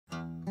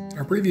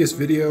Our previous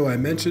video, I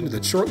mentioned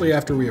that shortly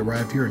after we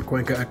arrived here in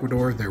Cuenca,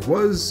 Ecuador, there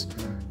was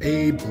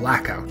a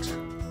blackout.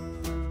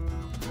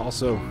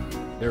 Also,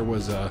 there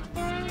was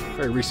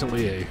very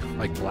recently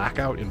a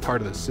blackout in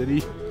part of the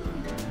city,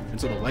 and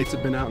so the lights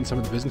have been out in some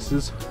of the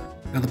businesses.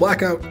 Now the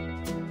blackout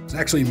is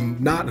actually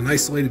not an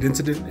isolated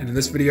incident, and in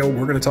this video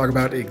we're going to talk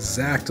about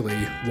exactly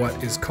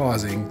what is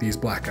causing these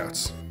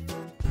blackouts.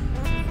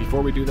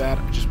 Before we do that,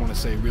 I just want to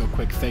say real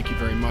quick thank you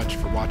very much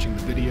for watching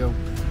the video.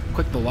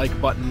 Click the like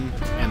button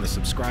and the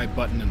subscribe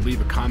button and leave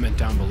a comment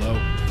down below.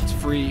 It's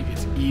free,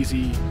 it's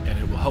easy, and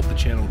it will help the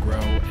channel grow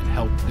and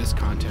help this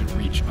content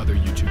reach other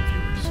YouTube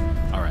viewers.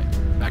 Alright,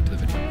 back to the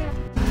video.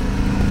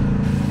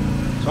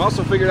 So I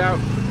also figured out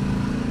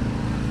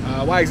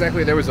why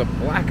exactly there was a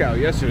blackout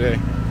yesterday.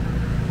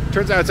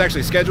 Turns out it's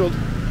actually scheduled.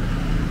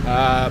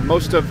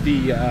 Most of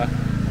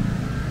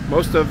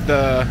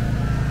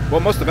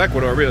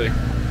Ecuador really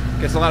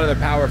gets a lot of their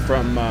power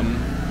from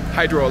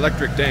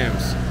hydroelectric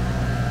dams.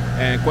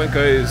 And Cuenca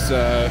is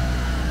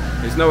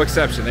no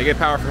exception. They get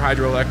power from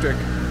hydroelectric,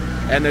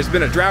 and there's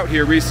been a drought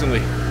here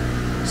recently,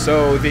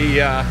 so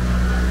the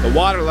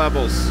water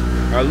levels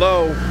are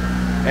low,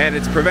 and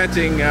it's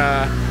preventing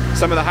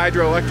some of the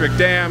hydroelectric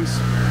dams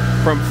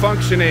from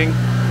functioning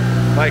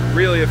like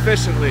really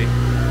efficiently. You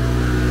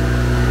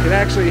can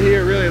actually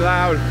hear really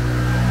loud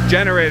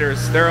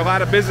generators. There are a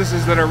lot of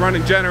businesses that are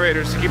running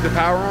generators to keep the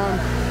power on,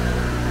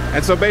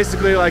 and so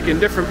basically, like in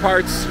different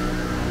parts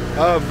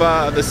of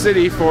the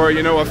city for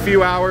a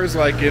few hours,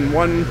 like in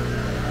one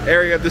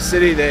area of the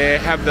city they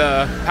have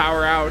the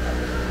power out,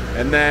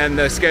 and then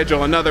they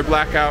schedule another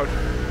blackout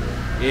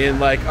in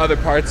like other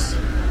parts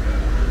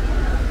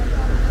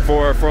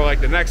for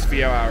like the next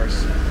few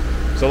hours.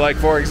 So like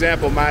for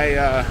example,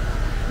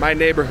 my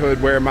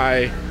neighborhood where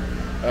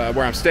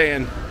I'm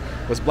staying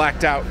was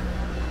blacked out.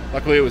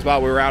 Luckily it was while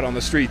we were out on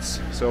the streets,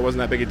 so it wasn't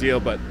that big a deal,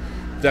 but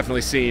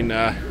definitely seen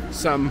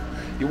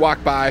you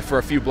walk by for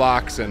a few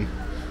blocks and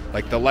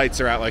like the lights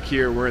are out. Like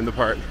here, we're in the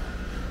part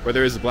where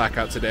there is a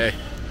blackout today.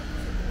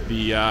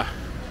 The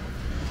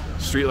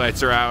street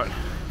lights are out,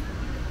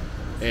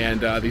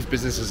 and these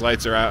businesses'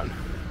 lights are out.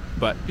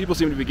 But people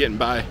seem to be getting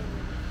by,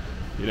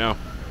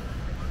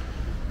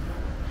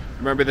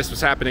 Remember this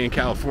was happening in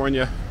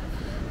California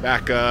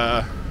back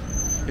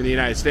in the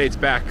United States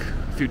back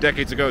a few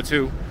decades ago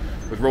too,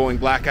 with rolling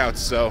blackouts.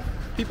 So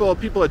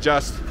people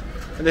adjust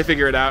and they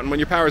figure it out. And when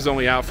your power's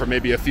only out for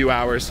maybe a few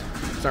hours,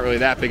 it's not really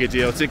that big a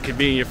deal. It's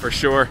inconvenient for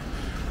sure,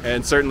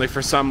 and certainly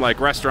for some like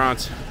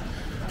restaurants,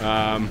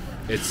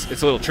 it's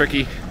a little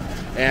tricky.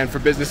 And for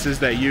businesses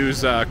that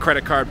use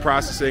credit card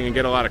processing and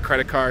get a lot of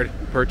credit card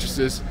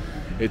purchases,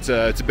 it's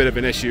a bit of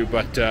an issue.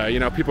 But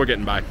people are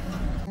getting by.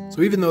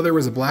 So even though there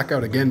was a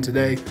blackout again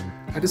today,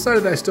 I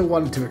decided I still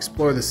wanted to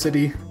explore the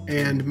city,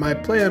 and my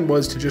plan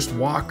was to just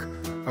walk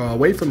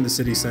away from the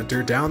city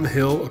center, down the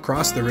hill,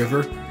 across the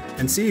river,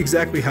 and see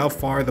exactly how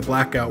far the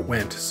blackout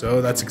went. So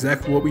that's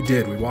exactly what we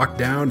did. We walked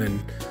down and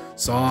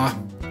saw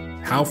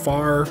how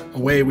far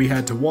away we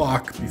had to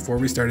walk before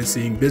we started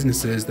seeing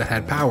businesses that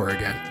had power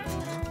again.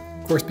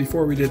 Of course,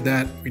 before we did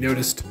that, we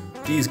noticed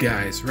these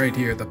guys right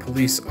here, the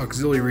police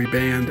auxiliary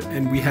band,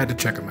 and we had to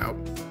check them out.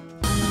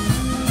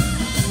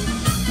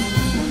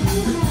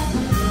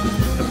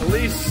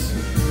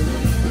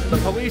 The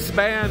police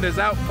band is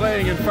out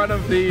playing in front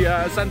of the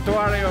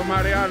Santuario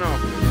Mariano.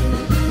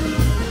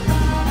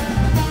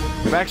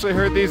 I've actually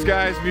heard these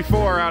guys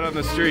before out on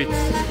the streets.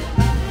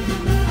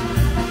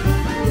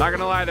 Not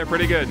gonna lie, they're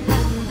pretty good.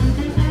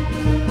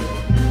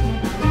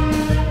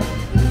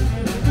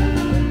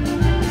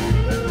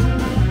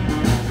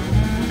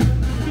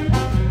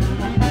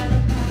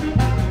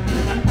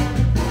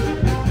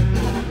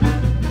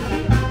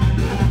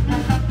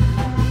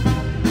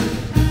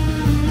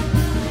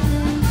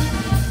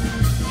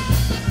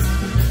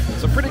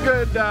 It's a pretty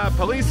good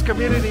police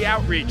community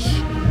outreach,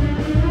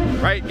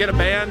 right? Get a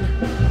band,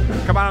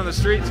 come out on the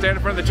street, stand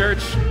in front of the church,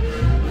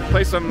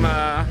 play some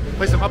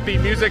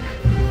upbeat music.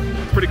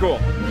 It's pretty cool.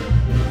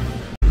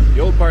 The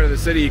old part of the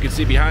city you can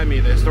see behind me,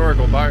 the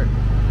historical part,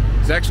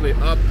 is actually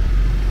up,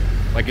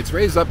 like it's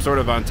raised up sort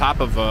of on top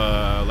of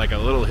like a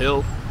little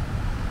hill,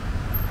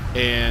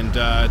 and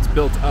it's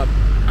built up.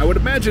 I would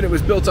imagine it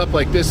was built up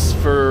like this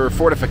for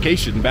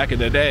fortification back in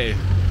the day.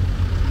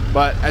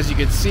 But as you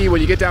can see,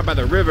 when you get down by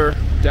the river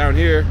down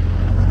here,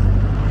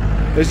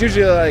 there's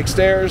usually like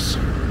stairs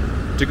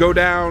to go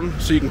down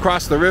so you can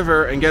cross the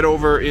river and get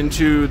over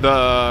into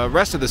the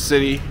rest of the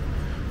city,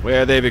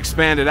 where they've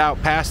expanded out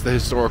past the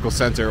historical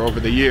center over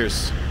the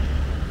years.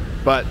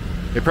 But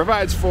it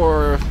provides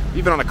for,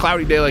 even on a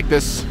cloudy day like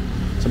this,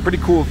 some pretty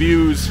cool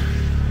views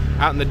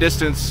out in the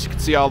distance. You can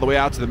see all the way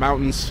out to the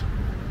mountains,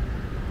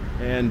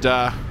 and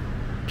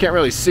can't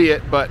really see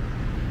it, but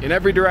in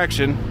every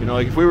direction,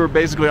 like if we were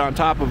basically on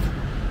top of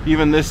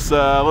even this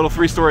little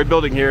three-story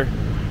building here,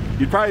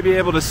 you'd probably be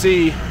able to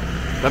see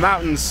the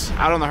mountains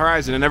out on the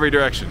horizon in every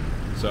direction.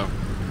 So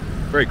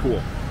very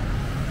cool.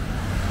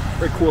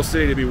 Very cool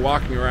city to be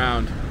walking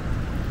around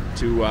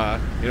to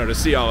to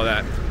see all of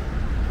that.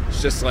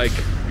 It's just like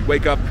you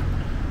wake up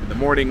in the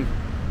morning,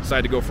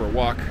 decide to go for a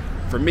walk,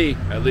 for me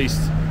at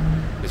least,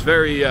 it's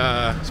very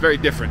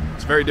different.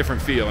 It's a very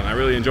different feel, and I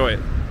really enjoy it.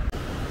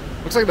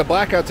 Looks like the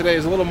blackout today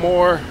is a little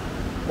more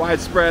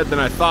widespread than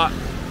I thought.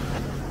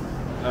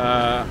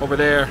 Over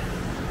there,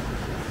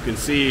 you can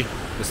see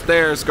the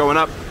stairs going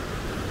up,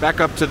 back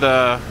up to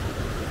the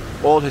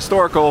old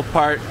historical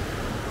part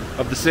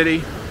of the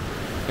city.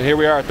 And here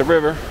we are at the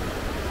river.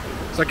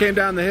 So I came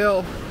down the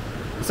hill,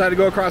 decided to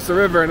go across the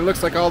river, and it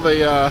looks like all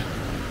the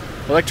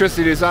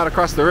electricity is out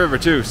across the river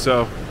too.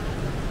 So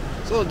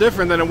it's a little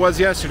different than it was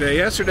yesterday.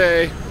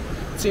 Yesterday,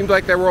 it seemed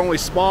like there were only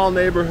small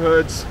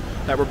neighborhoods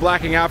that were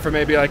blacking out for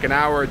maybe like an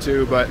hour or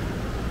two, but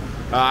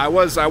I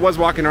was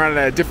walking around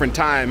at a different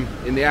time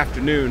in the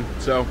afternoon,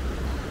 so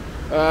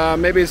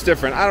maybe it's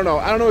different. I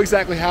don't know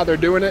exactly how they're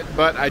doing it,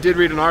 but I did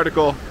read an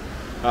article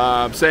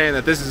saying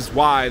that this is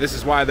why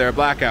there are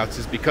blackouts,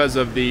 is because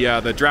of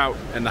the drought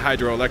and the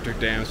hydroelectric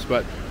dams.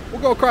 But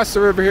we'll go across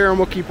the river here and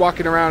we'll keep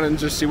walking around and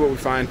just see what we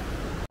find.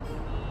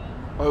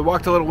 Well, we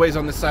walked a little ways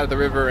on this side of the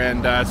river,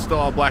 and it's still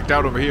all blacked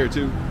out over here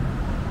too.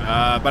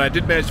 But I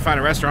did manage to find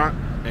a restaurant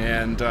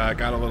and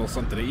got a little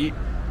something to eat.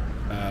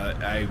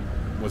 I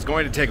was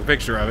going to take a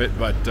picture of it,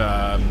 but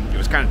it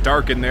was kind of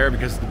dark in there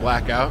because of the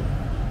blackout.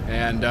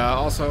 And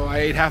also I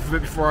ate half of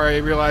it before I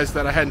realized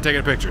that I hadn't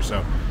taken a picture.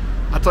 So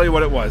I'll tell you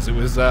what it was. It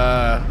was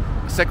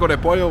seco de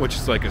pollo, which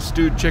is like a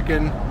stewed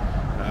chicken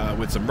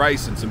with some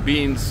rice and some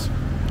beans.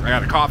 I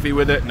got a coffee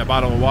with it and a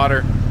bottle of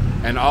water,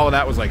 and all of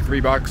that was like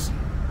 $3.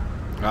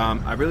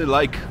 I really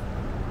like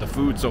the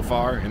food so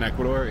far in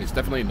Ecuador. It's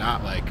definitely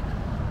not like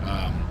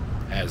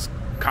as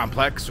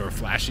complex or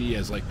flashy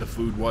as like the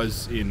food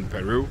was in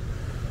Peru,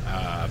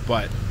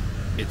 but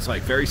it's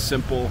like very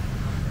simple,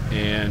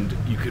 and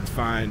you could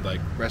find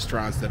like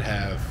restaurants that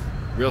have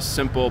real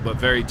simple but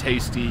very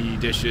tasty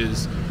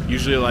dishes,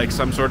 usually like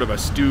some sort of a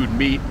stewed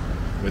meat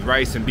with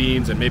rice and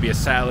beans and maybe a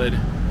salad.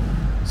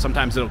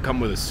 Sometimes it'll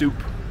come with a soup,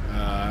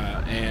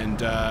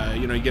 and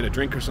you know, you get a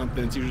drink or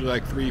something. It's usually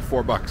like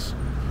 $3-4,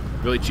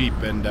 really cheap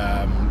and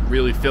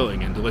really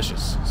filling and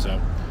delicious.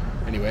 So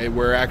anyway,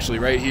 we're actually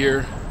right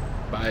here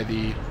by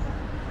the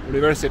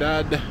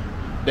Universidad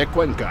de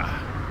Cuenca.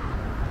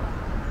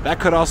 That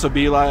could also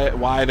be like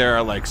why there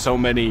are like so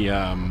many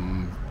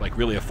like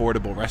really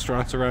affordable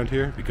restaurants around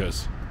here,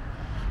 because,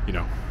 you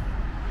know,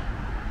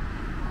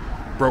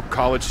 broke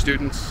college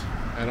students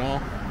and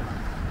all.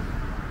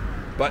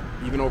 But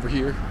even over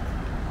here,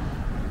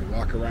 we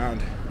walk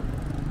around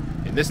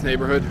in this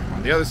neighborhood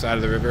on the other side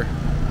of the river,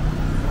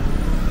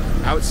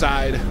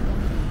 outside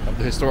of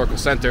the historical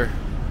center,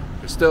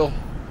 there's still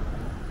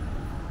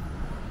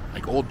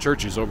like old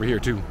churches over here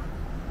too.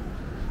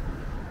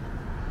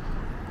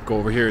 Go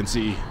over here and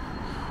see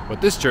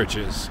what this church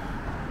is.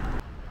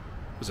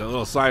 There's a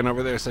little sign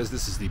over there that says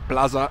this is the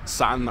Plaza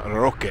San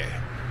Roque,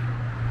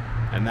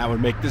 and that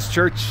would make this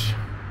church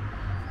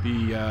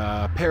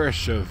the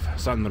parish of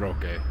San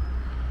Roque,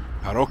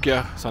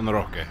 Parroquia San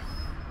Roque.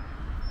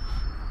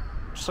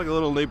 Just like a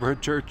little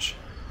neighborhood church.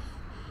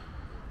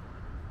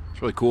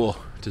 It's really cool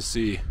to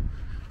see,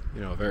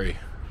 you know, a very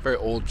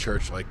old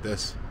church like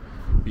this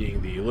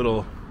being the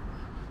little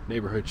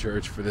neighborhood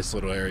church for this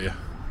little area.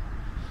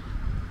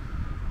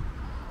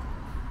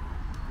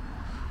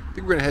 I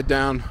think we're gonna head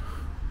down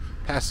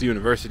past the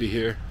university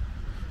here.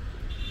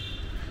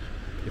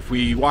 If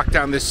we walk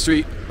down this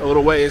street a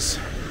little ways,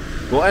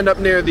 we'll end up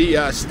near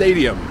the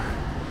stadium,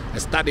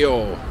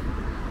 Estadio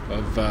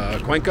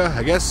of Cuenca,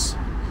 I guess.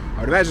 I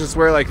would imagine it's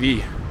where like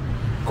the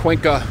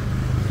Cuenca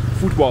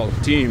football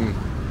team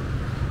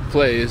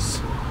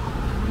plays.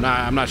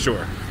 I'm not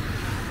sure.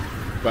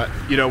 But,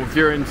 you know, if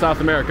you're in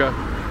South America,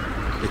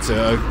 it's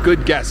a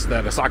good guess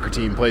that a soccer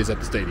team plays at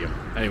the stadium.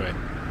 Anyway,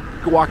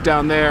 you can walk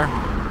down there,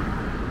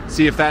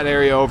 see if that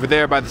area over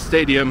there by the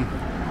stadium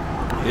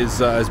is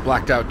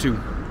blacked out too.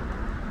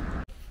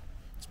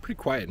 It's a pretty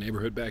quiet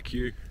neighborhood back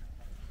here.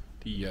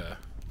 The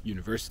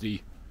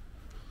university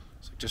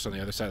is like just on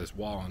the other side of this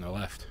wall on the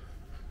left.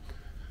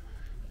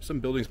 Some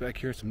buildings back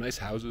here, some nice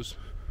houses,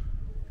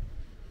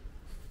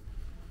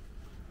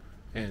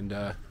 and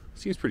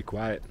seems pretty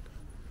quiet.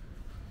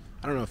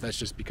 I don't know if that's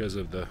just because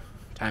of the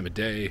time of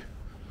day,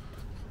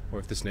 or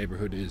if this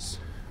neighborhood is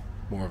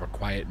more of a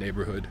quiet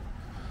neighborhood,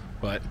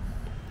 but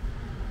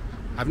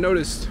I've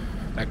noticed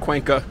that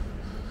Cuenca,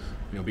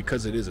 you know,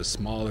 because it is a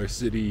smaller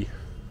city,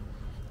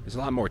 it's a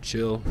lot more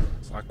chill,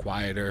 it's a lot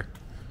quieter.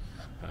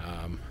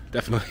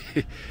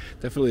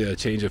 Definitely a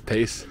change of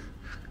pace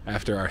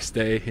after our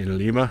stay in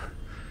Lima,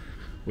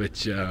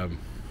 which I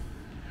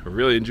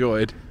really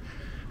enjoyed.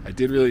 I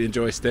did really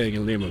enjoy staying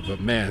in Lima, but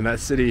man, that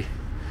city,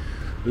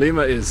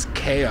 Lima is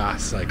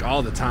chaos like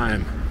all the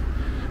time.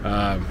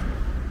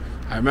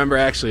 I remember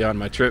actually on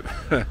my trip,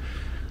 the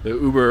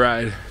Uber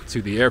ride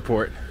to the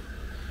airport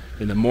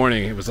in the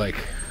morning, it was like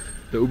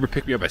the Uber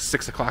picked me up at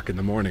 6 o'clock in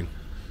the morning,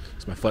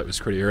 so my flight was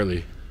pretty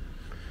early.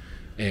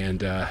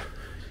 And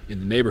in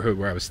the neighborhood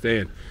where I was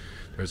staying,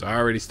 there was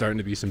already starting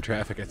to be some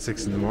traffic at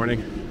 6 in the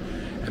morning,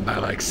 and by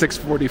like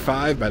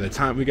 6:45, by the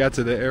time we got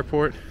to the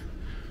airport,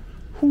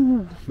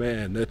 whoo,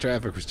 man, the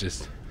traffic was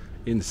just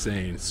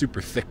insane.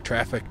 Super thick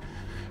traffic,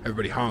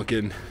 everybody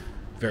honking,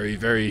 very,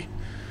 very,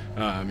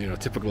 you know,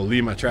 typical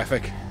Lima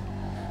traffic.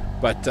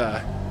 But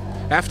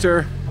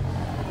after,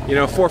 you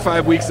know, 4 or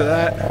 5 weeks of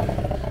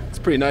that, it's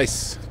pretty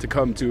nice to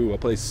come to a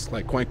place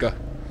like Cuenca,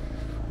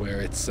 where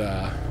it's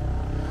a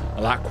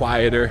lot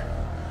quieter,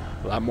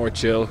 a lot more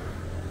chill.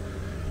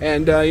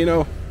 And you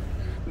know,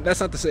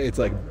 that's not to say it's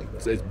like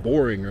it's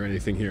boring or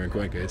anything here in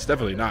Cuenca. It's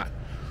definitely not.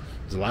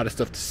 There's a lot of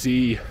stuff to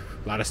see,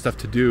 a lot of stuff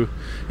to do.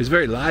 It's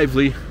very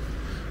lively,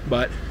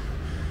 but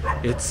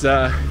it's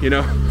you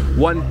know,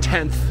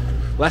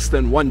 less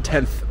than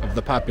 1/10 of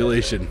the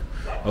population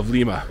of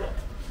Lima,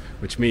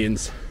 which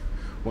means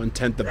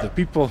 1/10 of the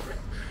people,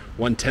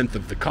 1/10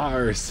 of the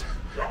cars.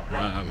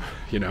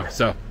 You know,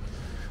 so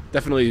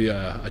definitely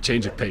a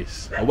change of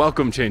pace, a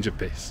welcome change of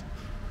pace.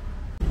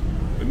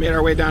 We made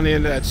our way down the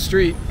end of that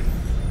street,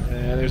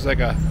 and there's like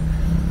a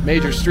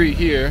major street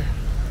here.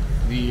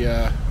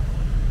 The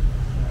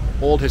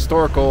old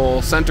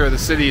historical center of the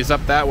city is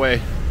up that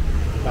way,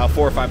 about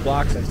 4 or 5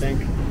 blocks, I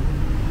think.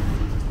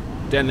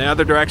 Then the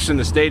other direction,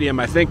 the stadium,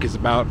 I think, is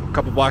about a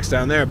couple blocks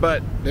down there.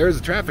 But there is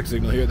a traffic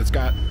signal here that's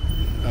got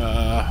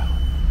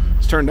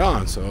it's turned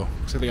on, so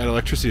looks like they got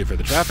electricity for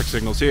the traffic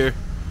signals here.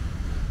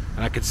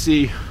 And I could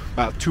see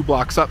about 2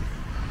 blocks up,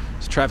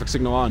 there's a traffic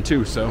signal on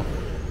too. So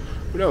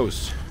who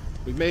knows?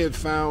 We may have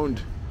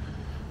found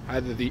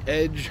either the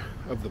edge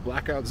of the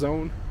blackout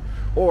zone,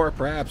 or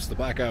perhaps the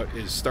blackout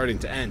is starting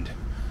to end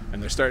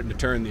and they're starting to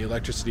turn the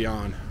electricity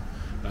on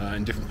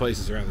in different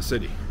places around the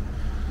city.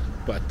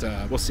 But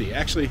we'll see.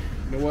 Actually,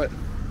 you know what?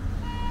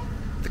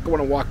 I think I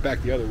want to walk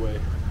back the other way,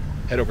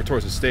 head over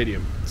towards the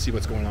stadium, see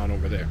what's going on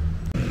over there.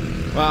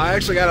 Well, I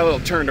actually got a little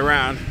turned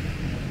around,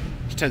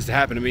 which tends to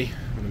happen to me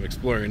when I'm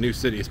exploring a new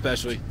city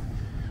especially.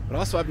 But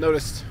also I've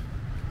noticed,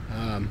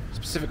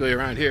 specifically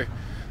around here,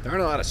 there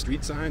aren't a lot of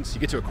street signs.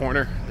 You get to a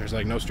corner, there's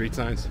like no street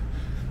signs.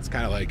 It's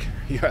kind of like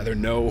you either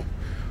know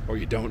or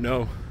you don't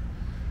know.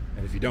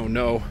 And if you don't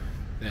know,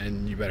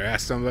 then you better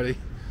ask somebody.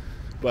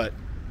 But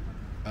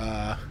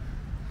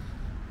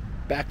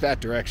back that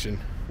direction,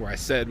 where I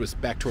said was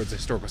back towards the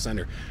historical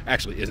center,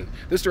 actually isn't.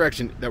 This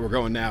direction that we're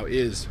going now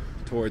is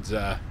towards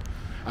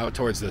out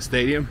towards the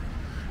stadium.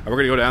 And we're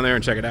gonna go down there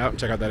and check it out and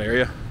check out that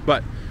area.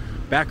 But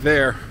back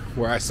there,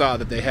 where I saw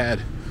that they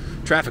had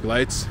traffic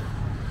lights,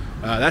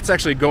 that's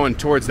actually going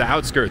towards the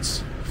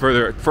outskirts,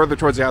 further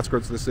towards the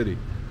outskirts of the city.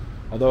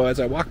 Although as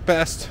I walk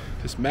past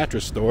this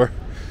mattress store,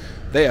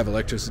 they have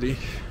electricity.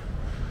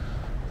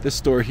 This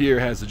store here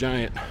has a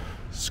giant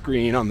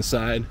screen on the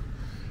side,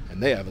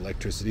 and they have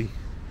electricity.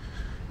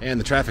 And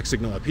the traffic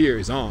signal up here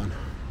is on.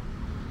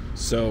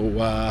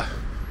 So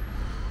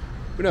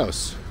who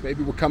knows?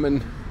 Maybe we're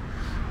coming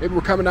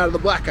out of the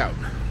blackout.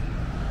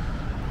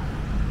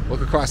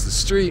 Look across the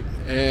street,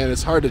 and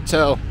it's hard to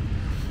tell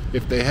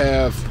if they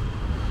have.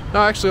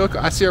 No, actually, look,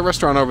 I see a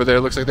restaurant over there.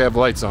 It looks like they have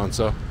lights on,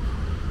 so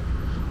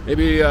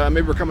maybe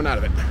we're coming out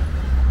of it.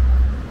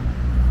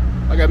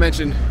 Like I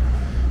mentioned,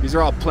 these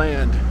are all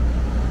planned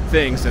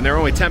things, and they're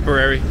only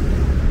temporary.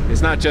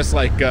 It's not just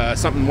like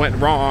something went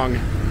wrong,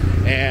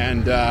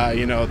 and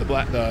you know, the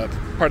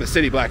part of the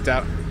city blacked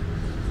out.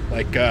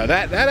 Like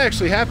that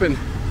actually happened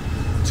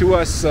to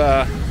us.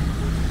 I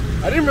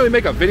didn't really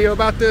make a video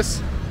about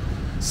this.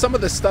 Some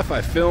of the stuff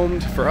I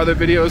filmed for other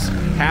videos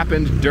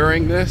happened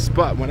during this,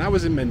 but when I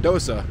was in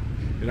Mendoza,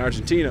 in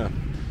Argentina,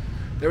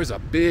 there was a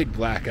big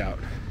blackout.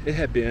 It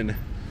had been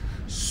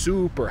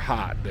super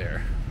hot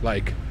there,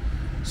 like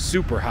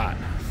super hot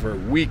for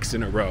weeks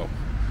in a row.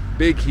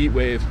 Big heat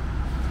wave,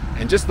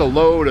 and just the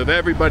load of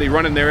everybody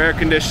running their air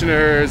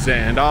conditioners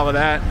and all of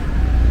that.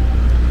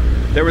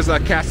 There was a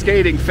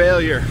cascading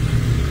failure,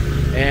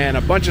 and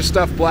a bunch of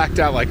stuff blacked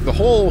out, like the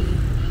whole,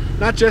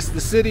 not just the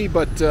city,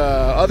 but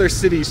other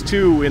cities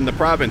too in the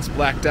province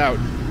blacked out.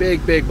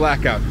 Big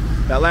blackout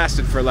that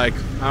lasted for like,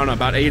 I don't know,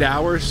 about 8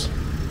 hours.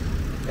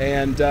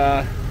 And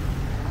I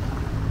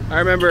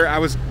remember I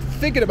was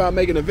thinking about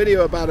making a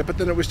video about it, but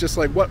then it was just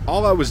like,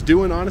 all I was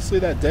doing honestly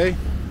that day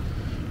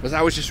was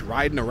I was just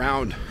riding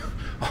around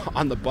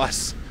on the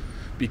bus,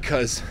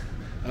 because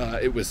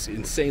it was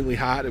insanely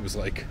hot. It was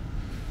like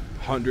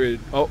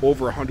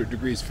over 100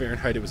 degrees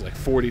Fahrenheit. It was like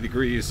 40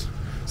 degrees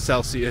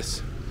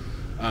Celsius.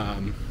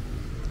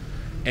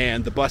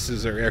 And the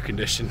buses are air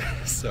conditioned.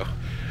 So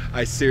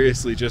I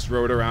seriously just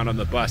rode around on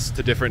the bus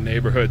to different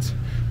neighborhoods,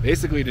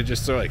 basically to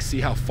just sort of like see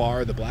how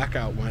far the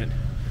blackout went.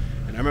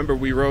 And I remember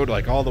we rode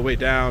like all the way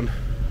down,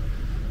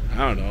 I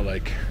don't know,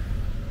 like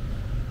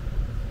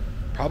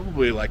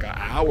probably like an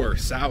hour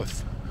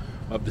south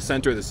of the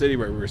center of the city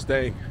where we were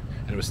staying,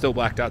 and it was still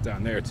blacked out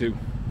down there too.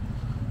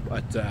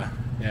 But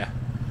yeah,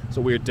 it's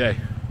a weird day.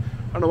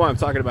 I don't know why I'm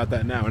talking about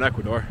that now in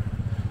Ecuador,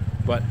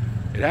 but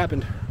it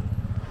happened.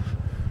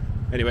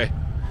 Anyway,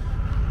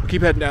 we'll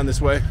keep heading down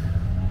this way.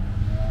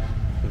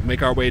 We'll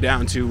make our way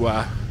down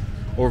to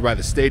over by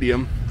the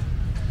stadium,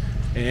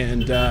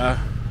 and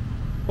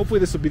hopefully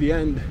this will be the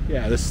end.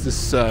 Yeah,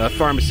 this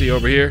pharmacy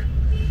over here,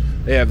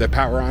 they have their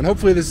power on.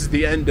 Hopefully this is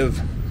the end of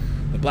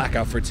the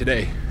blackout for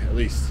today, at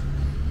least.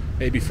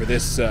 Maybe for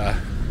this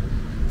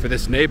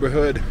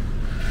neighborhood,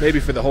 maybe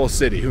for the whole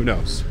city. Who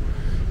knows?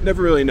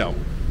 Never really know.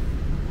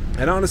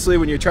 And honestly,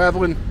 when you're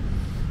traveling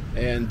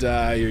and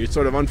you're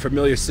sort of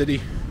unfamiliar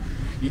city,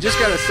 you just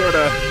gotta sort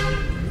of,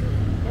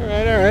 all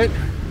right,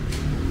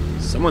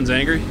 someone's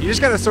angry. You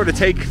just gotta sort of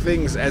take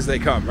things as they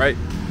come, right?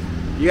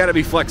 You gotta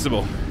be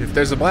flexible. If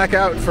there's a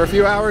blackout for a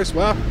few hours,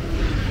 well,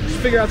 just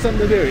figure out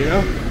something to do, you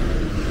know?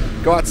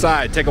 Go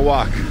outside, take a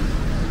walk,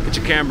 get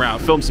your camera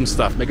out, film some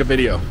stuff, make a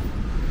video.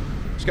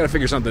 Just gotta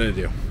figure something to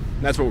do.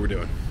 And that's what we're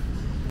doing.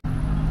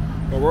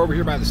 Well, we're over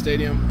here by the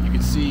stadium. You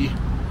can see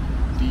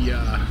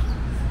the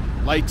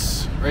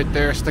lights right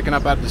there sticking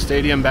up out of the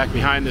stadium back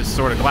behind this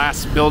sort of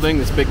glass building,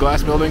 this big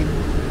glass building.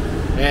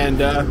 And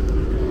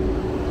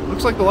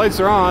looks like the lights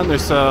are on.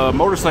 There's a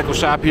motorcycle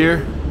shop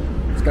here.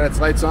 It's got its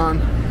lights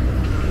on.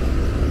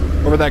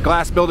 Over that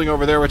glass building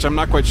over there, which I'm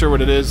not quite sure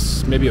what it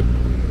is. Maybe a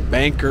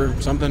bank or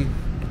something.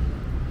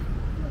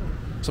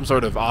 Some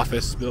sort of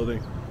office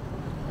building.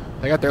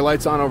 They got their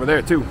lights on over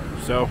there too.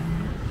 So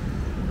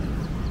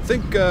I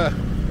think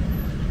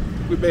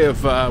we may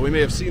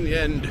have seen the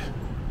end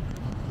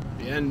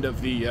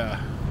of the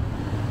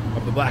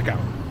blackout.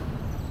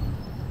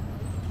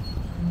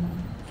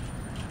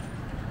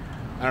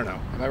 I don't know.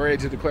 Am I ready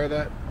to declare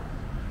that?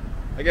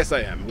 I guess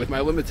I am. With my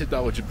limited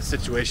knowledge of the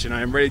situation,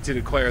 I am ready to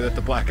declare that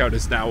the blackout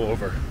is now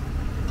over.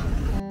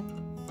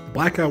 The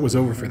blackout was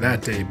over for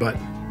that day, but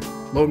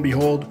lo and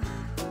behold,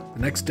 the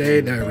next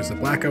day there was a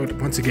blackout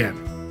once again.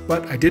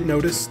 But I did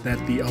notice that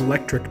the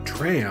electric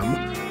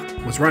tram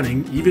was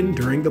running even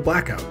during the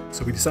blackout,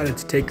 so we decided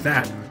to take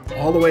that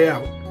all the way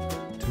out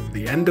to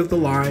the end of the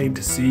line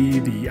to see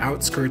the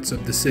outskirts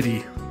of the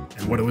city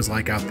and what it was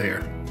like out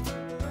there.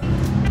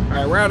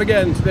 Alright, we're out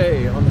again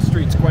today on the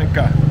streets,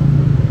 Cuenca.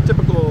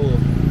 Typical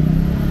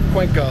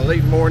Cuenca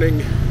late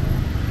morning.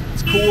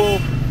 It's cool,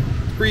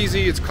 it's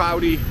breezy, it's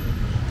cloudy.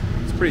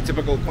 It's pretty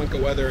typical Cuenca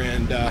weather,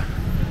 and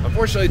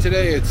unfortunately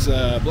today it's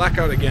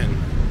blackout again.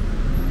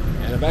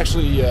 And I've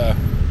actually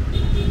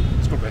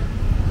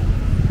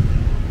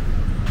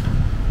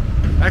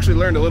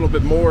learned a little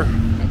bit more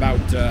about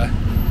the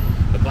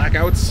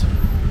blackouts.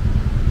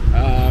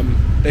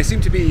 They seem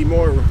to be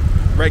more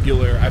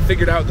regular. I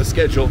figured out the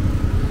schedule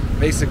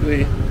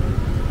basically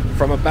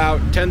from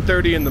about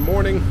 10:30 in the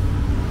morning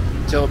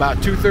till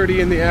about 2:30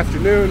 in the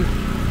afternoon.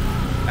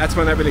 That's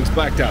when everything's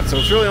blacked out. So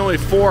it's really only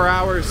 4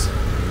 hours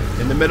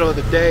in the middle of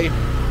the day.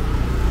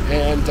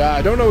 And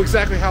I don't know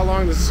exactly how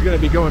long this is going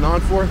to be going on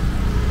for.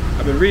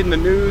 I've been reading the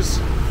news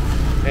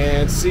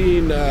and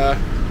seeing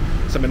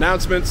some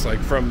announcements, like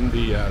from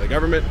the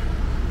government,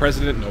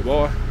 President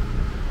Noboa,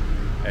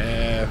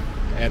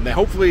 and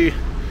hopefully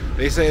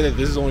they say that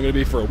this is only going to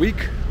be for a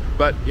week,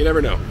 but you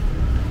never know.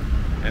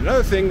 And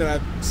another thing that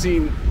I've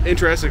seen,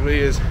 interestingly,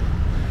 is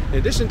in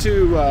addition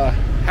to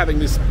having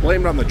this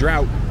blamed on the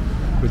drought,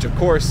 which of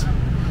course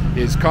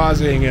is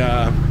causing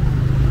the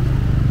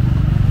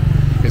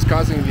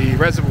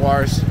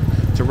reservoirs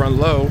to run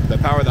low that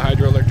power the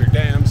hydroelectric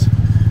dams,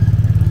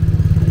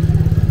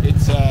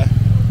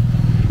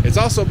 it's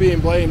also being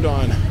blamed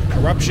on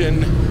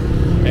corruption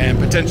and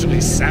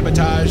potentially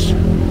sabotage.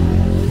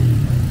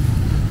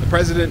 The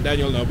President,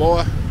 Daniel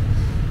Noboa,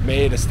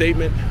 made a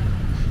statement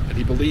that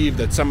he believed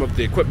that some of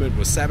the equipment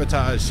was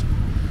sabotaged,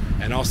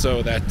 and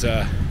also that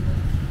the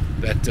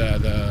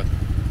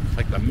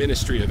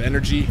Ministry of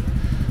Energy,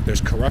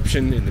 there's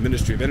corruption in the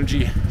Ministry of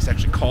Energy. He's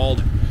actually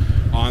called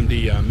on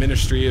the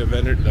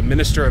the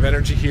Minister of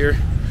Energy here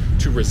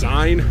to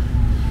resign.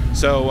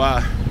 So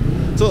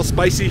it's a little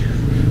spicy, a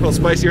little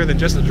spicier than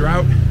just a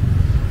drought.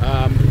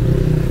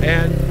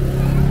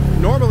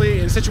 And normally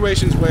in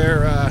situations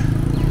where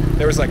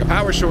there was like a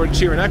power shortage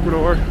here in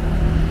Ecuador,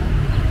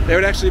 they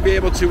would actually be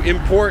able to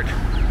import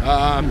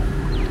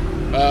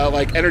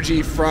like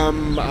energy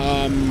from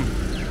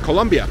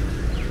Colombia.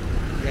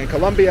 And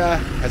Colombia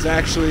has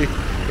actually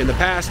in the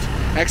past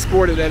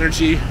exported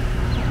energy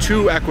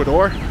to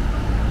Ecuador,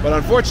 but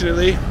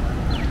unfortunately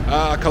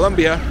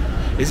Colombia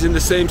is in the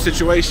same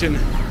situation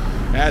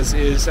as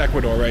is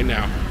Ecuador right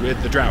now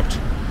with the drought.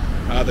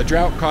 The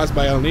drought caused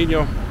by El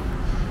Nino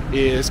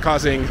is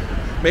causing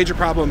major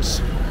problems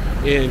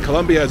in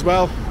Colombia as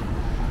well.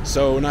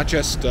 So not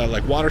just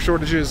like water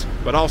shortages,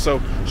 but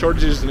also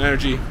shortages in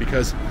energy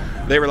because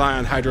they rely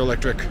on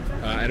hydroelectric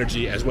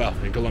energy as well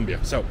in Colombia.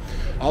 So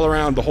all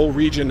around the whole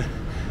region,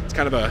 it's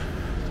kind of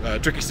a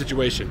tricky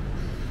situation.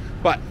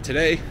 But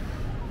today,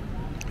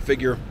 I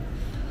figure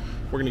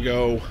we're gonna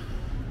go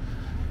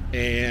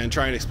and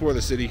try and explore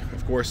the city,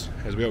 of course,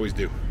 as we always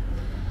do.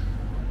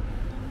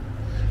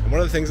 And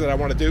one of the things that I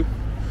want to do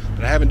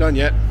that I haven't done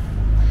yet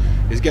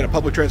is get a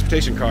public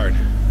transportation card.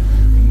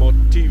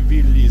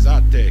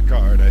 Movilizate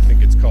card, I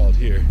think it's called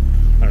here.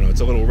 I don't know, it's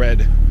a little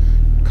red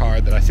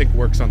card that I think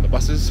works on the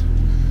buses.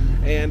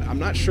 And I'm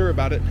not sure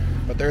about it,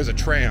 but there's a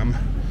tram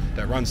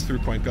that runs through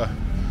Cuenca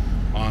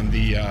on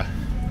the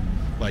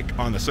like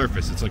on the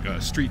surface. It's like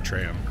a street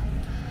tram.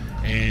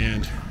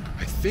 And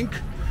I think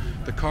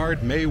the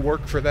card may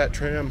work for that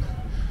tram,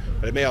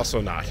 but it may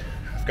also not.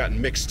 I've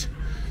gotten mixed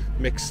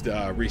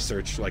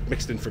research, like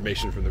mixed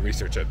information from the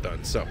research I've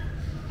done. So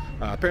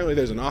apparently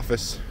there's an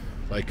office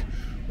like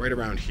right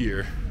around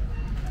here,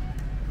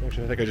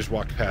 Actually, I think I just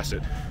walked past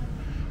it.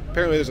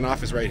 Apparently there's an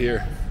office right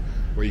here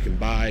where you can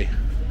buy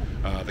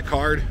the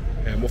card,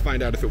 and we'll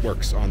find out if it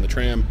works on the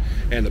tram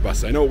and the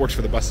buses. I know it works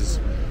for the buses.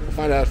 We'll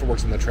find out if it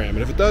works on the tram.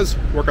 And if it does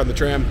work on the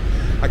tram,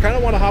 I kind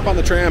of want to hop on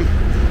the tram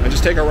and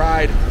just take a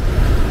ride,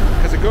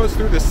 because it goes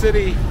through the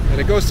city and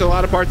it goes to a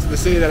lot of parts of the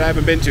city that I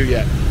haven't been to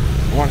yet.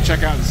 I want to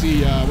check out and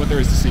see what there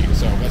is to see,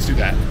 so let's do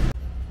that.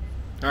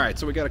 All right,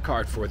 so we got a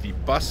card for the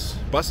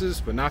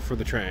buses, but not for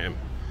the tram.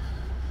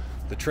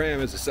 The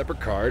tram is a separate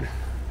card,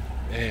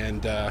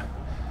 and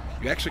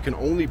you actually can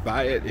only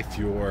buy it if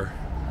you're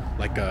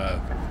like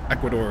a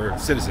Ecuador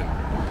citizen.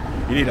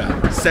 You need a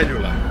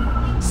cedula.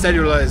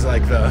 Cedula is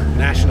like the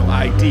national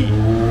ID,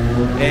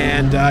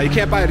 and you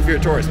can't buy it if you're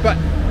a tourist. But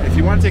if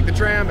you want to take the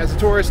tram as a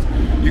tourist,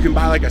 you can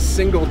buy like a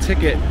single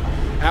ticket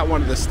at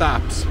one of the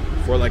stops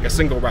for like a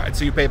single ride,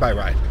 so you pay by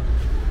ride.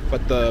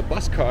 But the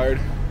bus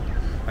card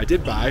I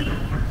did buy,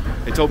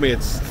 they told me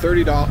it's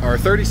 $30 or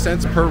 30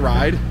 cents per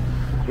ride,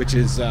 which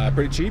is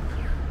pretty cheap.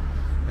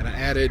 And I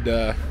added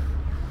a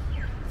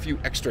few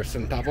extra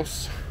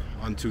centavos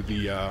onto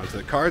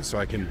the card so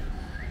I can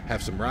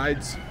have some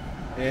rides.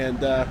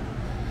 And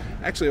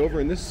actually over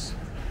in this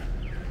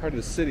part of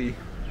the city,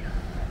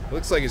 it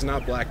looks like it's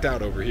not blacked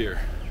out over here.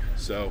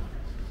 So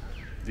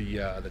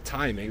the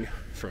timing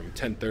from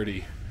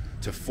 10:30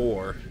 to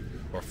 4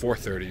 or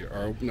 4:30,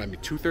 or I mean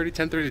 2:30,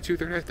 10:30 to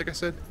 2:30, I think I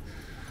said.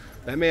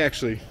 That may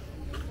actually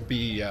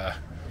be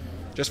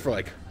just for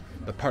like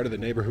the part of the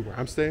neighborhood where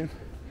I'm staying.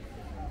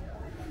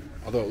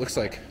 Although it looks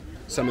like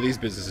some of these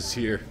businesses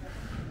here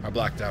are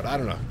blacked out. I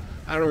don't know.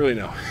 I don't really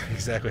know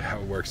exactly how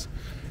it works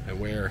and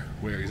where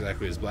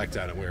exactly is blacked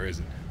out and where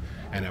isn't,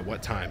 and at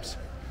what times.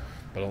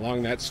 But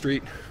along that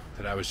street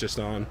that I was just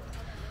on,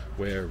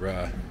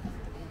 where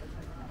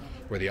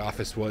the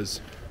office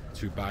was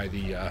to buy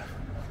the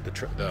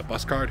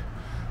bus card,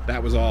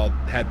 that was all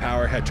had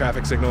power, had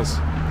traffic signals,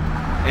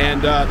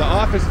 and the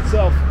office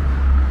itself,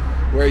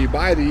 where you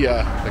buy the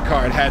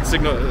card, had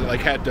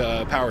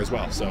power as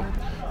well. So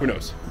who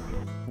knows?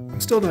 I'm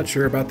still not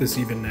sure about this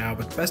even now,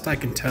 but the best I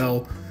can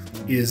tell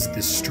is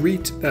the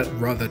street that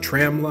the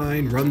tram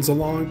line runs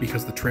along,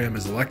 because the tram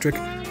is electric.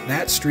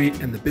 That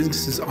street and the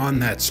businesses on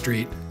that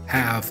street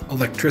have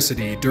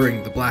electricity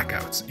during the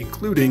blackouts,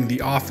 including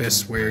the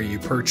office where you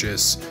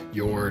purchase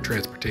your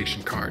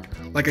transportation card.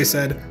 Like I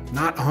said,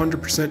 not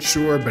 100%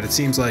 sure, but it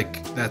seems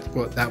like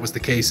that was the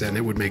case, and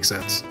it would make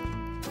sense.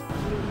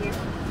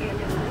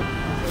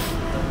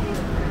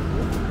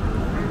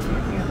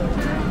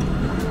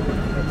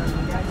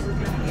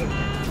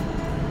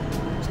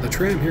 The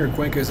tram here in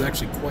Cuenca is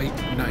actually quite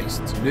nice.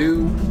 It's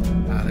new.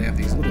 They have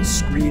these little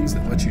screens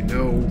that let you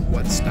know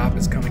what stop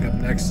is coming up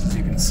next. As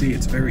you can see,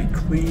 it's very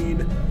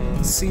clean.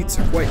 The seats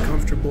are quite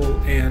comfortable,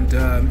 and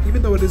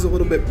even though it is a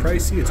little bit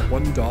pricey, it's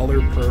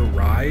 $1 per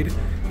ride,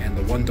 and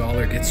the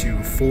 $1 gets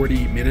you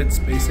 40 minutes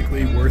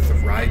basically worth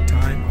of ride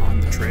time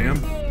on the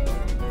tram.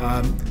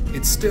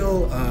 It's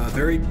still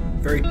very,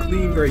 very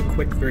clean, very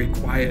quick, very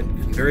quiet,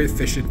 and very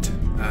efficient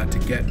to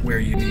get where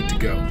you need to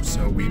go.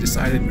 So we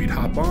decided we'd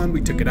hop on.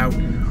 We took it out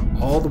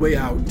all the way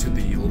out to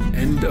the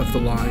end of the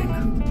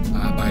line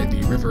by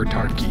the River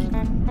Tarqui.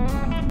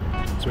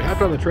 So we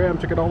hopped on the tram,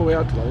 took it all the way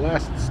out to the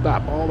last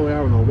stop, all the way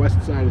out on the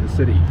west side of the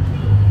city.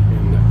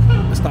 And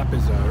the stop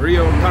is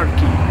Rio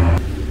Tarqui.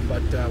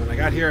 But when I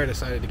got here, I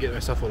decided to get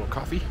myself a little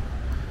coffee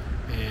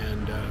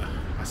and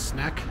a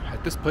snack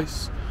at this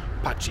place,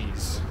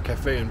 Pachi's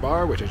Cafe and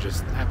Bar, which I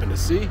just happened to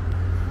see.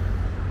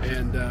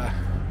 And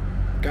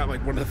got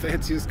like one of the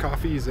fanciest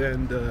coffees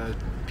and a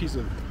piece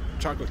of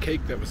chocolate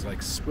cake that was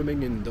like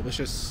swimming in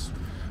delicious,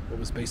 what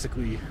was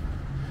basically,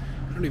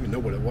 I don't even know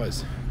what it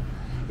was.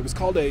 It was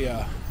called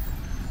a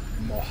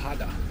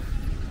mojada,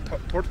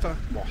 torta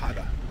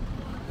mojada,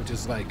 which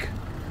is like,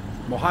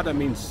 mojada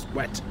means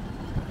wet.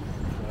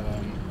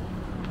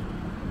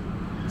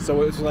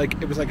 So it was like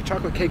a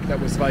chocolate cake that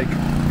was like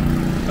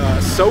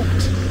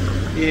soaked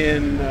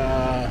in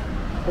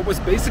what was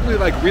basically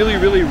like really,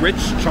 really rich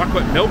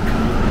chocolate milk.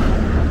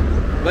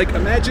 Like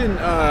imagine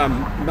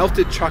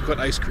melted chocolate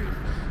ice cream,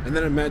 and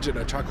then imagine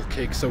a chocolate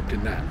cake soaked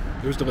in that.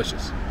 It was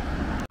delicious.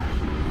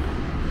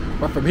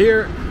 But from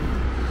here,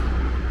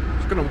 I'm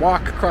just gonna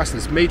walk across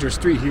this major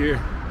street here,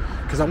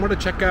 because I want to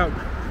check out,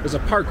 there's a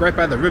park right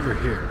by the river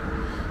here.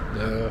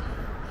 The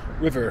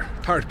River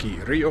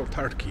Tarqui, Rio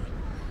Tarqui.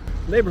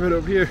 The neighborhood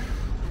over here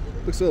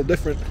looks a little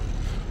different,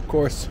 of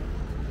course,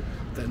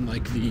 than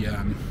like the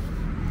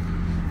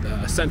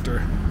center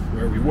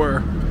where we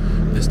were,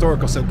 the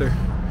historical center.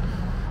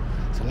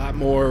 A lot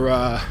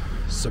more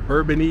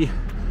suburban-y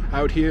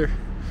out here.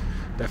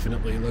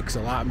 Definitely looks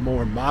a lot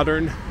more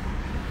modern.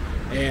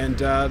 And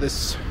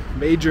this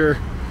major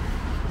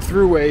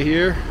throughway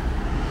here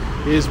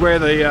is where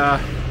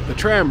the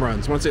tram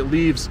runs. Once it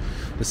leaves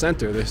the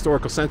center, the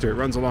historical center, it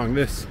runs along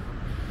this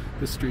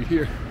street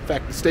here. In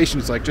fact, the station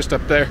is like just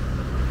up there.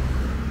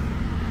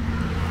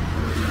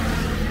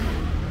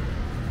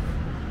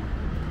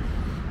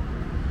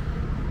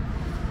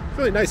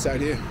 Really nice out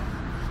here.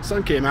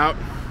 Sun came out.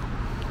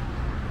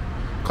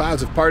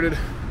 Clouds have parted.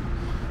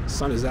 The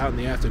sun is out in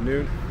the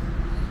afternoon.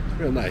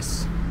 Real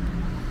nice.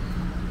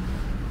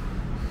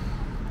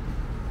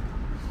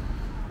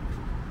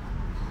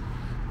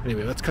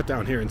 Anyway, let's cut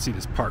down here and see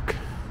this park.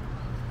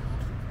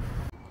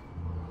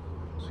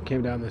 So we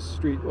came down this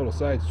street, little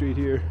side street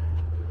here,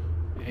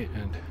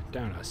 and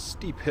down a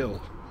steep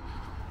hill.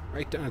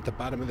 Right down at the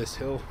bottom of this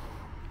hill,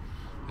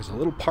 there's a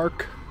little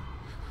park,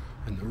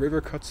 and the river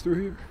cuts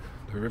through here.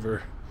 The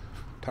river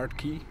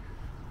Tarki.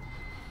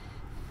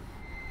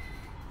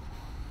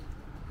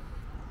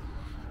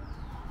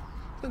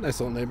 It's a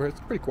nice little neighborhood.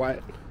 It's pretty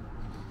quiet,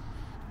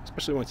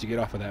 especially once you get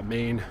off of that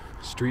main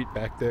street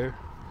back there.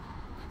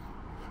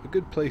 A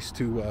good place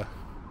to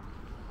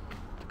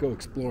go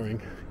exploring.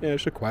 Yeah,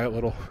 it's a quiet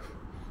little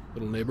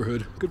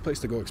neighborhood. Good place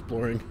to go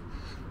exploring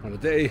on a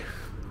day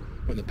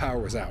when the power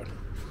was out.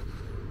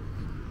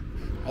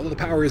 Although the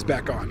power is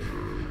back on.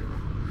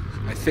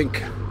 I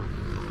think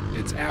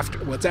it's after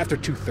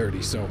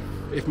 2:30. So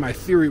if my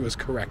theory was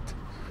correct,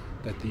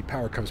 that the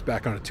power comes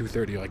back on at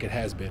 2:30, like it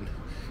has been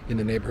in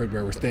the neighborhood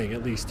where we're staying,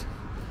 at least,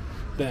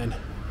 then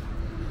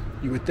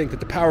you would think that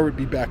the power would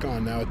be back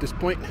on now at this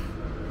point.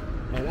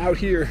 And out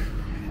here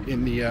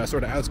in the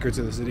sort of outskirts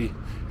of the city,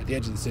 at the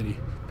edge of the city,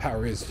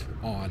 power is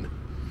on.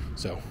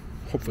 So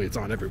hopefully it's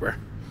on everywhere.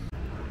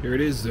 Here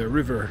it is, the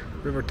river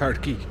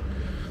Tarki.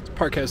 This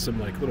park has some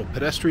like little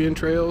pedestrian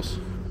trails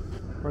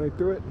running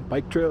through it,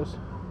 bike trails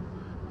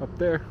up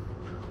there,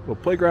 little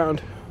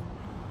playground,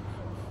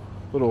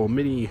 little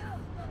mini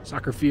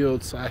soccer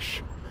field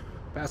slash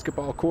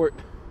basketball court,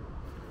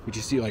 which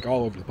you see like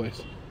all over the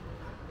place.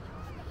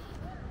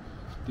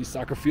 These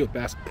soccer field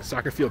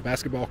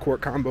basketball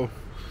court combo,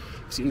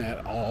 I've seen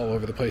that all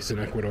over the place in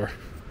Ecuador,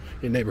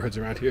 in neighborhoods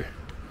around here.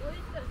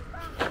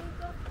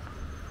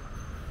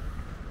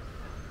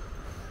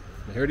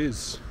 There it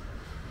is,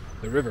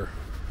 the river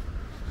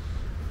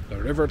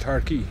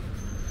Tarki.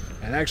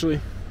 And actually,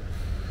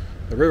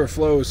 the river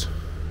flows,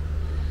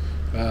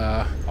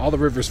 all the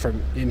rivers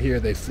from in here,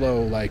 they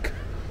flow like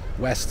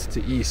west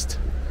to east.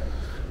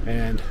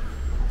 And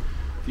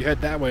if you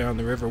head that way on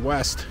the river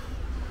west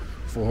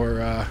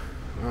for, I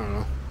don't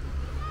know,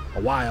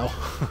 a while,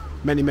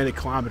 many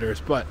kilometers,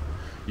 but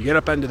you get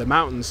up into the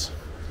mountains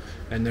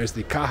and there's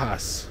the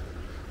Cajas.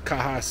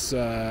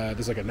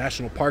 There's like a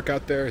national park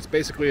out there. It's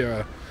basically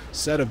a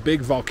set of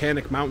big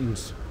volcanic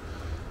mountains,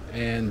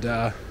 and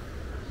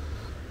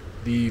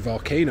the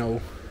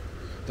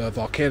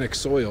volcanic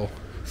soil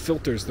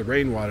filters the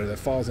rainwater that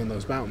falls on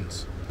those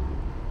mountains.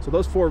 So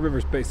those four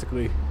rivers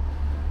basically,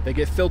 they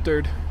get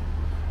filtered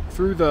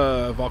through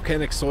the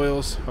volcanic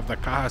soils of the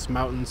Cajas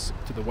mountains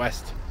to the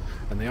west,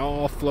 and they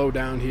all flow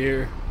down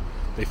here.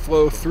 They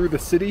flow through the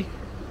city,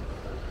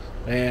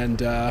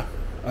 and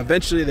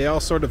eventually they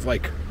all sort of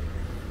like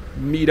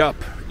meet up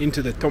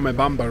into the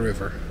Tomebamba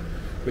River,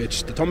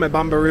 which the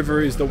Tomebamba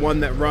River is the one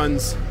that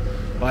runs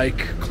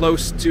like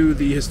close to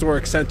the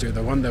historic center,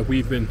 the one that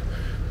we've been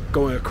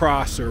going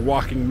across or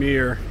walking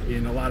near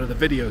in a lot of the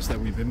videos that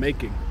we've been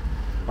making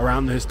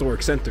around the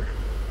historic center.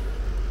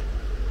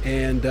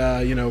 And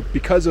you know,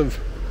 because of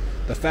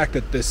the fact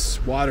that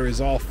this water is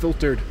all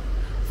filtered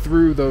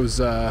through those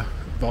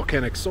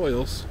volcanic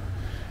soils,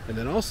 and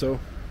then also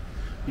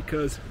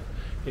because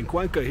in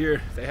Cuenca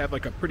here they have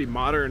like a pretty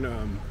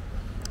modern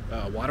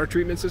water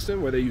treatment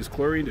system where they use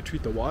chlorine to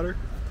treat the water.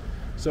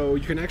 So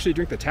you can actually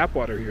drink the tap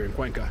water here in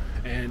Cuenca,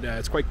 and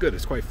it's quite good.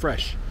 It's quite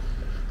fresh.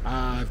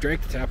 I've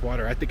drank the tap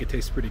water. I think it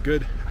tastes pretty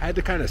good. I had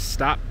to kind of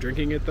stop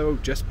drinking it though,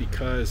 just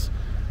because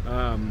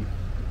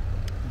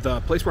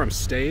the place where I'm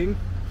staying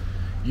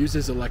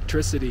uses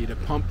electricity to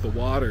pump the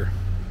water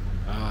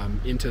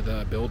into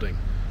the building.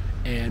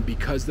 And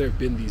because there have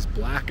been these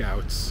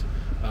blackouts,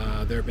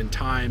 there have been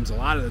times, a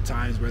lot of the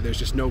times, where there's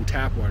just no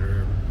tap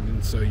water,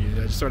 and so I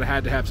just sort of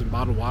had to have some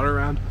bottled water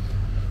around.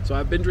 So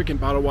I've been drinking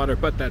bottled water,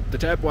 but the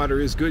tap water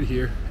is good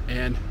here,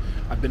 and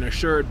I've been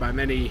assured by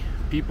many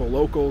people,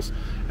 locals,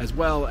 as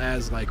well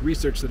as like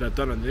research that I've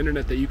done on the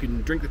internet, that you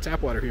can drink the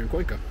tap water here in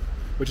Cuenca,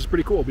 which is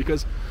pretty cool,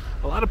 because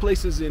a lot of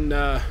places in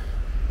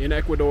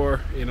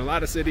Ecuador, in a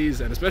lot of cities,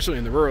 and especially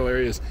in the rural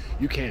areas,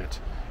 you can't.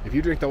 If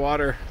you drink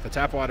the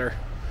tap water,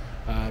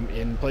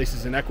 in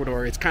places in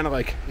Ecuador, it's kind of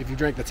like if you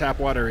drank the tap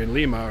water in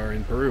Lima or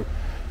in Peru,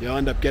 you'll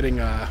end up getting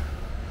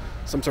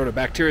some sort of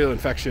bacterial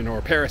infection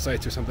or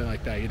parasites or something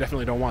like that. You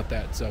definitely don't want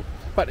that. So,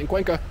 but in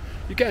Cuenca,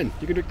 you can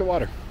drink the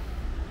water.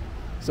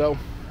 So,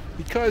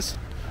 because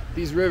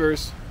these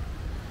rivers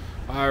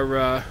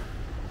are,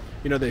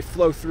 you know, they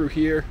flow through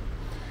here,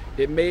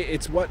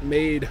 it's what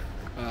made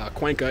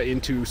Cuenca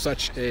into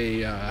such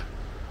a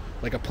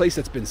like a place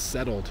that's been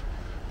settled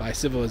by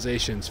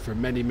civilizations for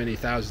many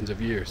thousands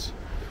of years,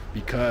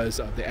 because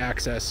of the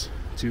access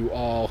to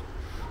all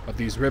of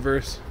these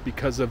rivers,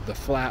 because of the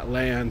flat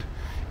land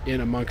in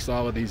amongst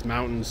all of these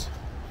mountains.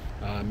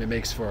 It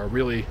makes for a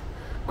really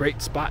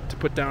great spot to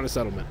put down a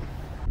settlement.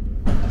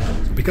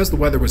 Because the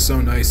weather was so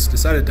nice,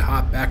 decided to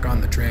hop back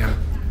on the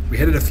tram. We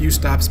headed a few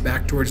stops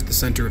back towards the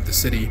center of the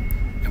city,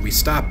 and we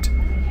stopped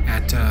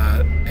at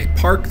a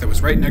park that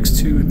was right next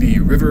to the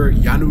river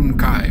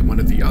Yanuncay, one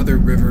of the other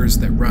rivers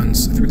that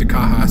runs through the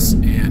Cajas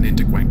and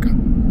into Cuenca.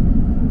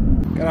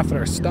 Got off at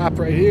our stop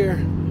right here.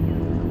 You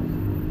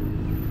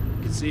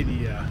can see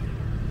the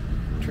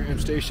tram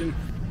station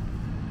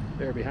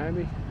there behind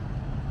me.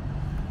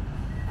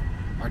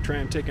 Our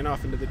tram taking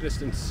off into the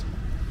distance.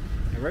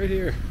 And right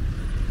here,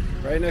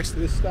 right next to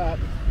this stop,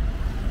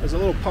 there's a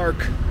little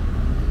park,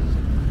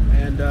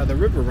 and the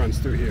river runs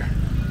through here.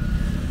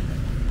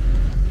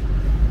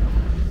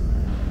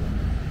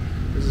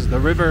 This is the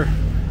river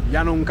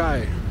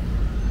Yanungkai.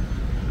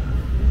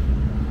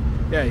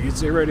 Yeah, you can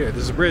see it right here.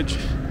 There's a bridge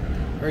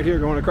right here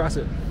going across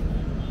it.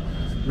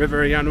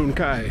 River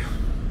Yanungkai.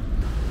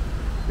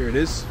 Here it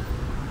is.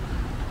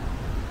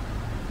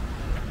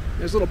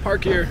 There's a little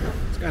park here.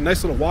 It's got a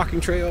nice little walking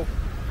trail.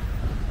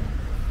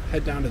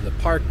 Head down to the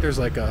park. There's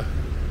like a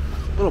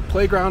little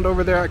playground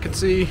over there I can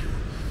see,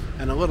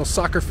 and a little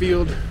soccer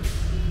field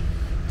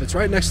that's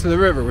right next to the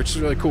river, which is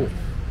really cool.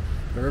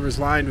 The river's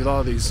lined with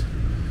all these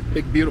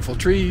big beautiful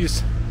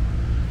trees.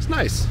 It's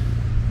nice.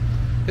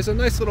 It's a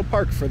nice little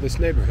park for this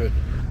neighborhood,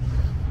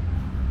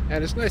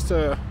 and it's nice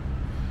to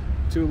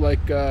like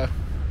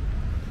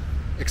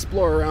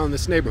explore around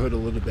this neighborhood a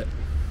little bit.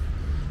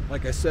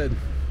 Like I said,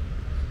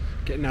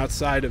 getting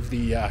outside of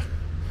the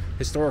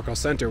historical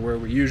center where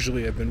we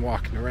usually have been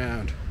walking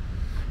around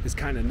is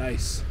kind of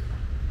nice.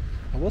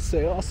 I will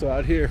say also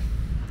out here,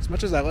 as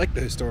much as I like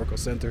the historical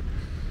center,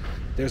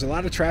 there's a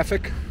lot of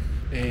traffic,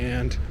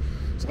 and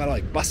there's a lot of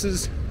like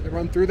buses that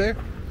run through there,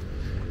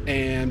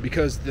 and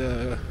because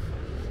the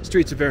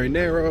streets are very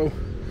narrow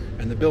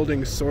and the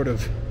buildings sort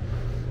of,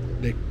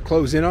 they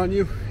close in on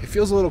you, it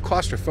feels a little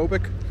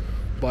claustrophobic,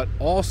 but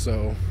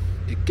also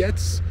it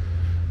gets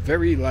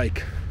very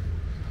like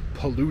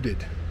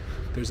polluted.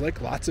 There's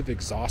like lots of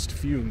exhaust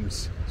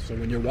fumes, so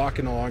when you're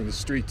walking along the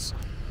streets,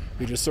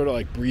 you're just sort of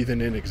like breathing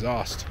in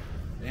exhaust.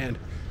 And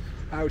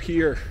out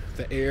here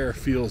the air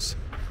feels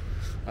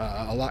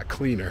a lot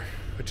cleaner,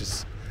 which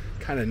is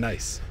kind of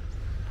nice.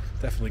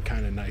 Definitely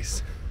kind of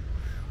nice.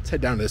 Let's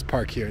head down to this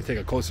park here and take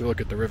a closer look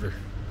at the river.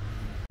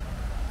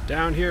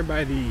 Down here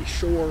by the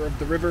shore of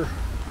the river,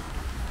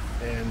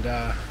 and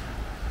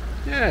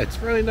yeah, it's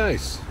really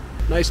nice.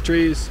 Nice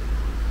trees,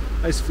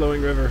 nice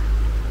flowing river.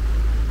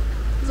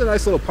 It's a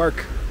nice little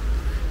park.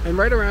 And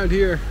right around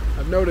here,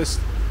 I've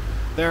noticed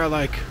there are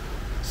like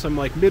some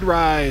like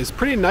mid-rise,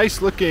 pretty nice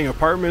looking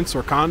apartments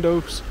or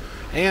condos,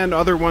 and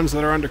other ones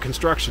that are under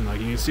construction. Like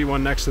you can see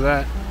one next to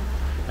that,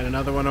 and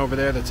another one over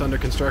there that's under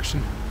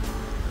construction.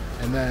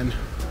 And then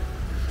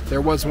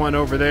there was one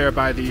over there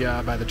by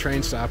the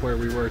train stop where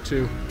we were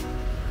too.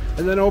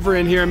 And then over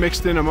in here,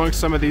 mixed in amongst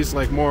some of these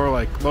like more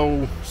like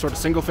low sort of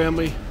single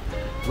family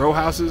row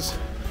houses,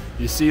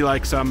 you see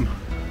like some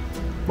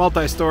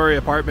multi-story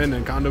apartment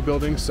and condo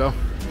buildings. So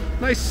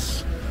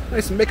nice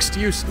mixed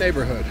use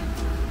neighborhood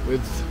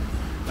with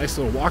nice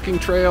little walking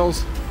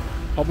trails,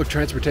 public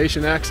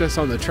transportation access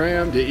on the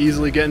tram to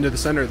easily get into the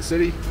center of the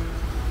city.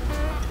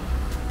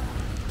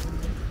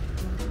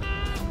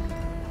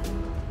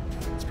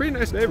 It's a pretty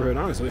nice neighborhood,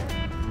 honestly.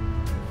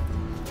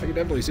 I could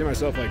definitely see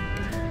myself like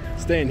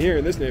staying here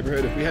in this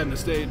neighborhood if we hadn't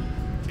stayed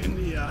in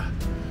the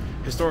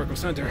historical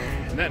center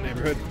in that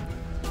neighborhood.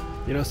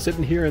 You know,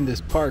 sitting here in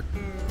this park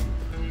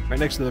right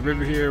next to the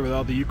river here with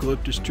all the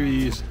eucalyptus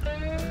trees.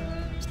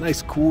 It's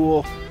nice,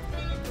 cool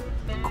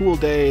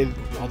day,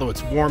 although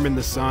it's warm in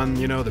the sun.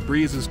 You know, the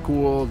breeze is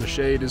cool, the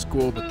shade is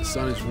cool, but the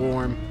sun is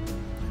warm.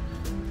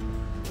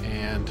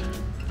 And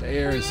the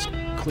air is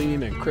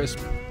clean and crisp.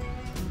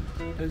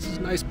 And it's this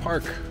nice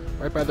park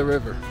right by the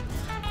river.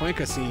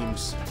 Cuenca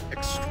seems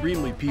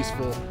extremely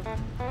peaceful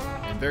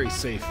and very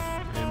safe.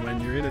 And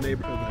when you're in a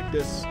neighborhood like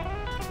this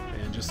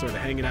and just sort of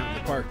hanging out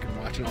in the park and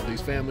watching all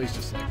these families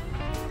just like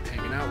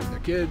hanging out with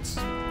their kids,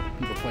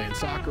 people playing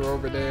soccer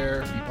over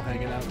there, people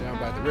hanging out down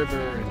by the river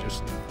and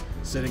just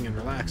sitting and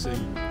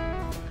relaxing.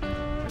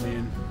 I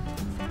mean,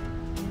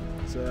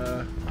 it's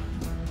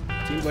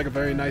seems like a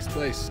very nice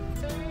place.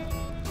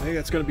 I think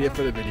that's going to be it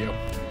for the video.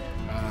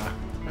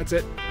 That's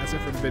it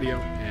for the video,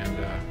 and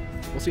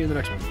we'll see you in the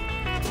next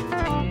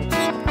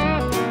one.